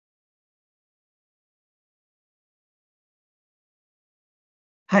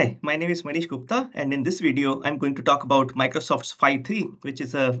Hi, my name is Manish Gupta, and in this video, I'm going to talk about Microsoft's Phi-3, which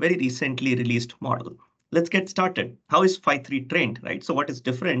is a very recently released model. Let's get started. How is Phi-3 trained, right? So what is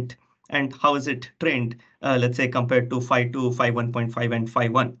different and how is it trained, let's say, compared to Phi-2, Phi 1.5, and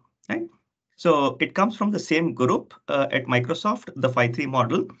Phi-1, right? So it comes from the same group at Microsoft, the Phi-3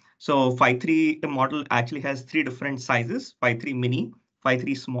 model. So Phi-3 model actually has three different sizes: Phi-3 mini,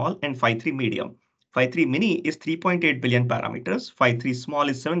 Phi-3 small, and Phi-3 medium. Phi-3 mini is 3.8 billion parameters, Phi-3 small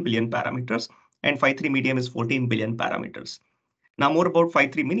is 7 billion parameters, and Phi-3 medium is 14 billion parameters. Now more about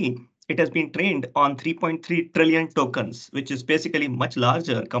Phi-3 mini. It has been trained on 3.3 trillion tokens, which is basically much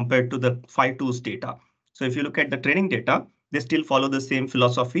larger compared to the Phi-2's data. So if you look at the training data, they still follow the same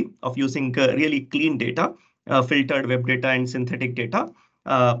philosophy of using really clean data, filtered web data and synthetic data,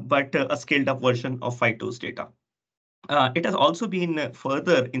 but a scaled up version of Phi-2's data. It has also been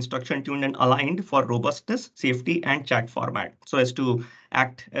further instruction tuned and aligned for robustness, safety, and chat format, so as to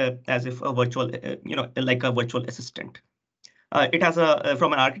act as if a virtual, like a virtual assistant. It has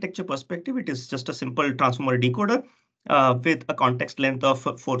from an architecture perspective, it is just a simple transformer decoder with a context length of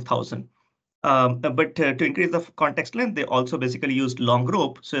 4,000. But to increase the context length, they also basically used long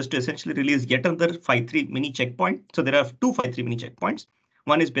rope so as to essentially release yet another Phi-3 mini checkpoint. So there are two Phi-3 mini checkpoints.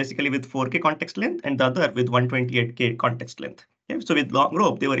 One is basically with 4K context length and the other with 128K context length. Okay? So with long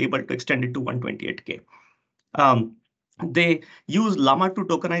rope, they were able to extend it to 128K. They use Llama 2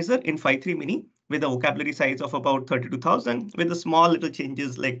 tokenizer in Phi-3 mini with a vocabulary size of about 32,000, with the small little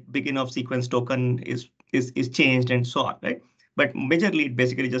changes like begin of sequence token is changed and so on, right? But majorly, it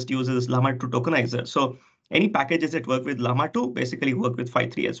basically just uses Llama 2 tokenizer. So any packages that work with Llama 2 basically work with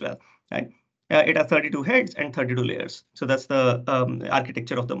Phi-3 as well, right? It has 32 heads and 32 layers. So that's the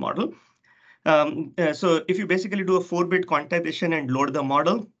architecture of the model. So if you basically do a 4-bit quantization and load the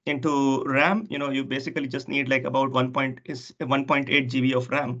model into RAM, you basically just need like about 1.8 GB of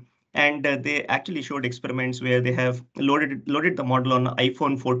RAM. And they actually showed experiments where they have loaded the model on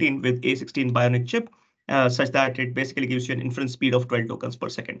iPhone 14 with A16 Bionic chip, such that it basically gives you an inference speed of 12 tokens per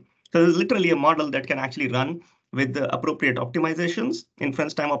second. So there's literally a model that can actually run with the appropriate optimizations,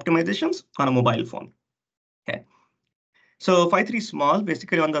 inference time optimizations on a mobile phone. Okay. So Phi-3 small,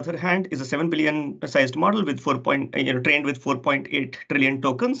 basically, on the other hand, is a 7 billion sized model with trained with 4.8 trillion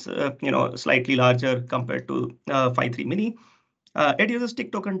tokens, slightly larger compared to Phi-3 mini. It uses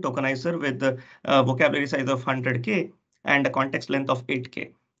tick token tokenizer with the vocabulary size of 100K and a context length of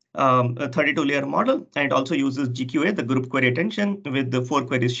 8K. A 32-layer model, and it also uses GQA, the group query attention, with the 4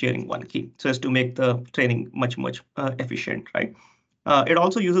 queries sharing 1 key, so as to make the training much efficient, right? It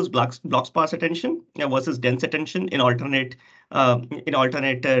also uses block sparse attention versus dense attention in alternate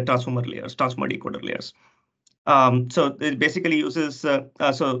transformer decoder layers. So it basically uses,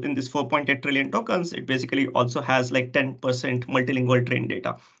 so in this 4.8 trillion tokens, it basically also has like 10% multilingual trained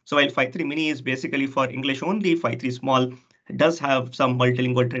data. So while Phi-3 mini is basically for English only, Phi-3 small does have some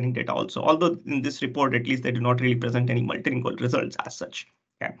multilingual training data also. Although in this report, at least they do not really present any multilingual results as such.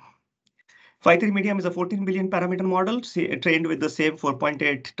 Okay. Phi-3 medium is a 14 billion parameter model trained with the same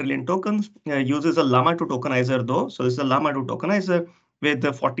 4.8 trillion tokens, uses a Llama 2 tokenizer though. So this is a Llama 2 tokenizer with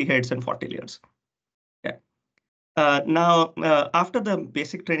the 40 heads and 40 layers. Yeah. Now, after the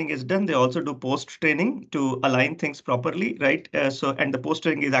basic training is done, they also do post-training to align things properly, right? And the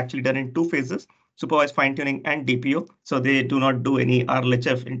post-training is actually done in 2 phases, supervised fine-tuning and DPO. So they do not do any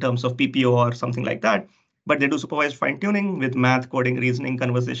RLHF in terms of PPO or something like that, but they do supervised fine-tuning with math, coding, reasoning,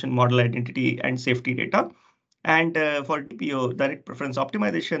 conversation, model identity, and safety data. And for DPO, direct preference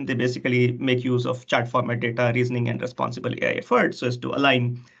optimization, they basically make use of chat format data, reasoning, and responsible AI efforts so as to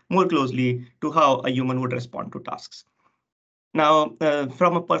align more closely to how a human would respond to tasks. Now,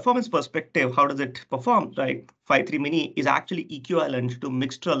 from a performance perspective, how does it perform, right? Phi-3 mini is actually equivalent to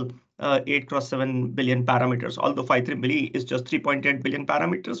Mixtral 8x7 billion parameters, although Phi-3 mini is just 3.8 billion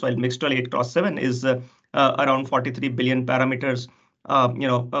parameters, while Mixtral 8x7 is around 43 billion parameters.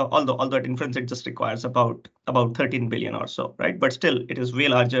 Although at inference, it just requires about 13 billion or so, right? But still, it is way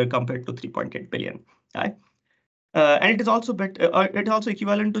larger compared to 3.8 billion, right? And it is also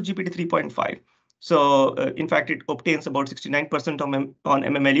equivalent to GPT 3.5. So in fact, it obtains about 69% on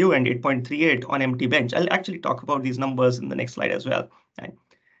MMLU and 8.38 on MT bench. I'll actually talk about these numbers in the next slide as well. Right?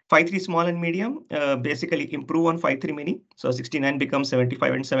 Phi-3 small and medium basically improve on Phi-3 mini. So 69 becomes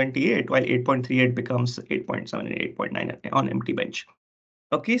 75 and 78, while 8.38 becomes 8.7 and 8.9 on MT bench.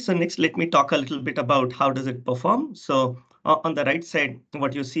 Okay, so next, let me talk a little bit about how does it perform. So on the right side,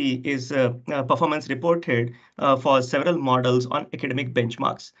 what you see is performance reported for several models on academic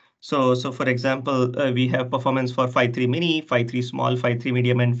benchmarks. So for example, we have performance for Phi-3 mini, Phi-3 small, Phi-3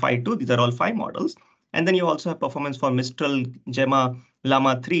 medium, and Phi-2. These are all 5 models. And then you also have performance for Mistral, Gemma,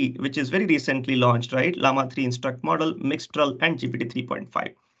 Llama 3, which is very recently launched, right? Llama 3 instruct model, Mixtral, and GPT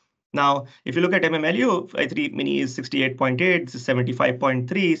 3.5. Now, if you look at MMLU, Phi-3 mini is 68.8, 75.3,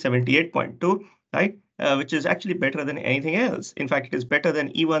 78.2, right? Which is actually better than anything else. In fact, it is better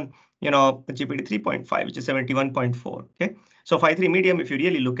than even, GPT 3.5, which is 71.4. Okay. So Phi-3 medium, if you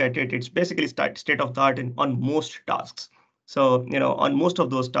really look at it, it's basically state of the art on most tasks. So, on most of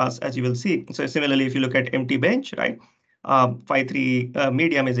those tasks, as you will see. So similarly, if you look at empty bench, right? Phi-3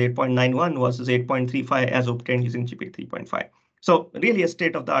 medium is 8.91 versus 8.35 as obtained using GPT 3.5. So really a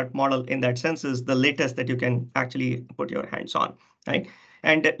state-of-the-art model in that sense is the latest that you can actually put your hands on, right?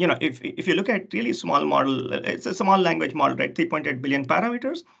 And if you look at really small model, it's a small language model, right? 3.8 billion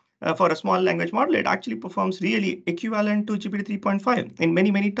parameters. For a small language model, it actually performs really equivalent to GPT 3.5 in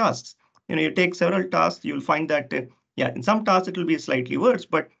many tasks. You take several tasks, you'll find that, yeah, in some tasks it will be slightly worse,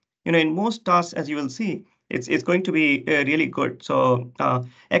 but in most tasks, as you will see, it's going to be really good. So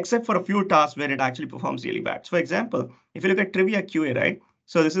except for a few tasks where it actually performs really bad. So for example, if you look at trivia QA, right?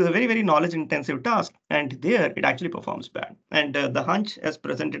 So this is a very knowledge intensive task, and there it actually performs bad. And the hunch as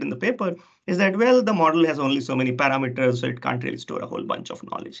presented in the paper is that, well, the model has only so many parameters, so it can't really store a whole bunch of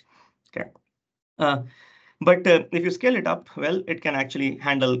knowledge. Okay. But if you scale it up, well, it can actually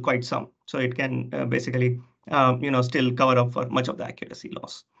handle quite some. So it can basically, still cover up for much of the accuracy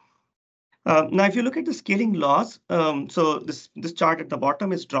loss. Now, if you look at the scaling laws, so this chart at the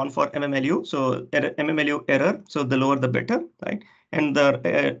bottom is drawn for MMLU. So MMLU error, so the lower the better, right? And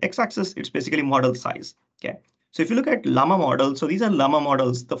the x-axis, it's basically model size. Okay. So if you look at Llama models, so these are Llama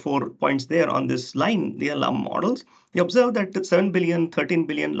models, the 4 points there on this line, they are Llama models. You observe that 7 billion, 13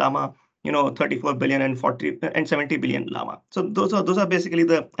 billion Llama, 34 billion and 40 and 70 billion Llama. So those are basically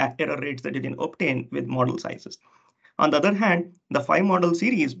the error rates that you can obtain with model sizes. On the other hand, the 5-model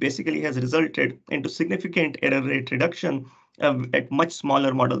series basically has resulted into significant error rate reduction at much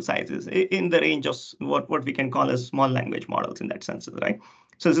smaller model sizes in the range of what we can call as small language models in that sense, right?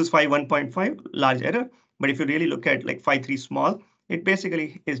 So this is Phi 1.5, large error. But if you really look at like Phi-3 small, it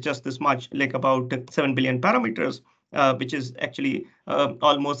basically is just this much, like about 7 billion parameters, which is actually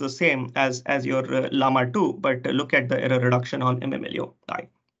almost the same as your Llama 2. But look at the error reduction on MMLU. So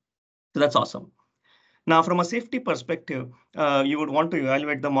that's awesome. Now, from a safety perspective, you would want to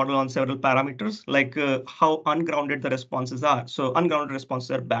evaluate the model on several parameters, like how ungrounded the responses are. So ungrounded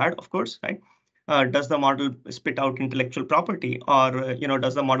responses are bad, of course, right? Does the model spit out intellectual property, or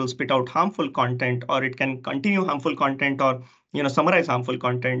does the model spit out harmful content, or it can continue harmful content, or summarize harmful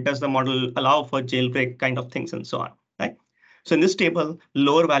content? Does the model allow for jailbreak kind of things and so on, right? So in this table,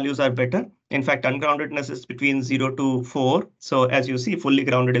 lower values are better. In fact, ungroundedness is between 0 to 4. So as you see, fully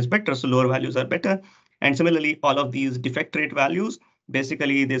grounded is better, so lower values are better. And similarly, all of these defect rate values,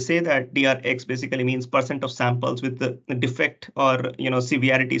 basically they say that DRX basically means percent of samples with the defect or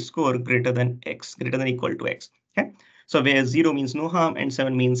severity score greater than X, greater than equal to X. Okay. So where 0 means no harm and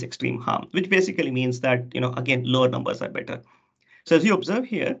 7 means extreme harm, which basically means that again lower numbers are better. So as you observe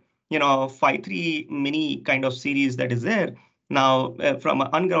here, Phi-3 mini kind of series that is there. Now, from an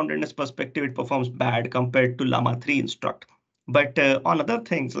ungroundedness perspective, it performs bad compared to Llama 3 instruct. But on other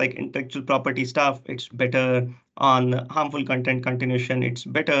things like intellectual property stuff, it's better. On harmful content continuation, it's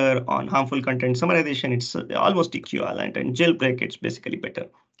better. On harmful content summarization, it's almost equivalent. And jailbreak, it's basically better.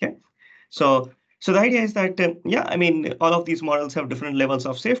 Okay. So the idea is that, yeah, I mean, all of these models have different levels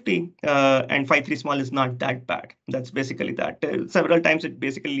of safety, and Phi-3 small is not that bad. That's basically that. Several times it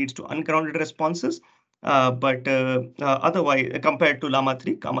basically leads to ungrounded responses, but otherwise, compared to Llama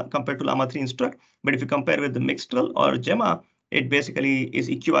 3, compared to Llama 3 instruct, but if you compare with the Mixtral or Gemma, it basically is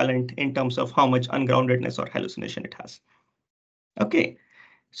equivalent in terms of how much ungroundedness or hallucination it has. Okay.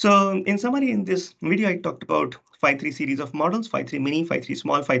 So in summary, in this video, I talked about Phi-3 series of models, Phi-3 mini, Phi-3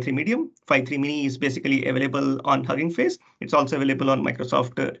 small, Phi-3 medium. Phi-3 mini is basically available on Hugging Face. It's also available on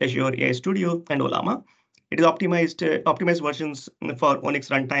Microsoft Azure AI Studio and Ollama. It is optimized versions for Onyx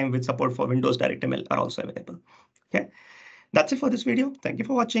runtime with support for Windows DirectML are also available. Okay, that's it for this video. Thank you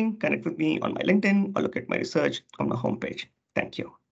for watching. Connect with me on my LinkedIn or look at my research on my homepage. Thank you.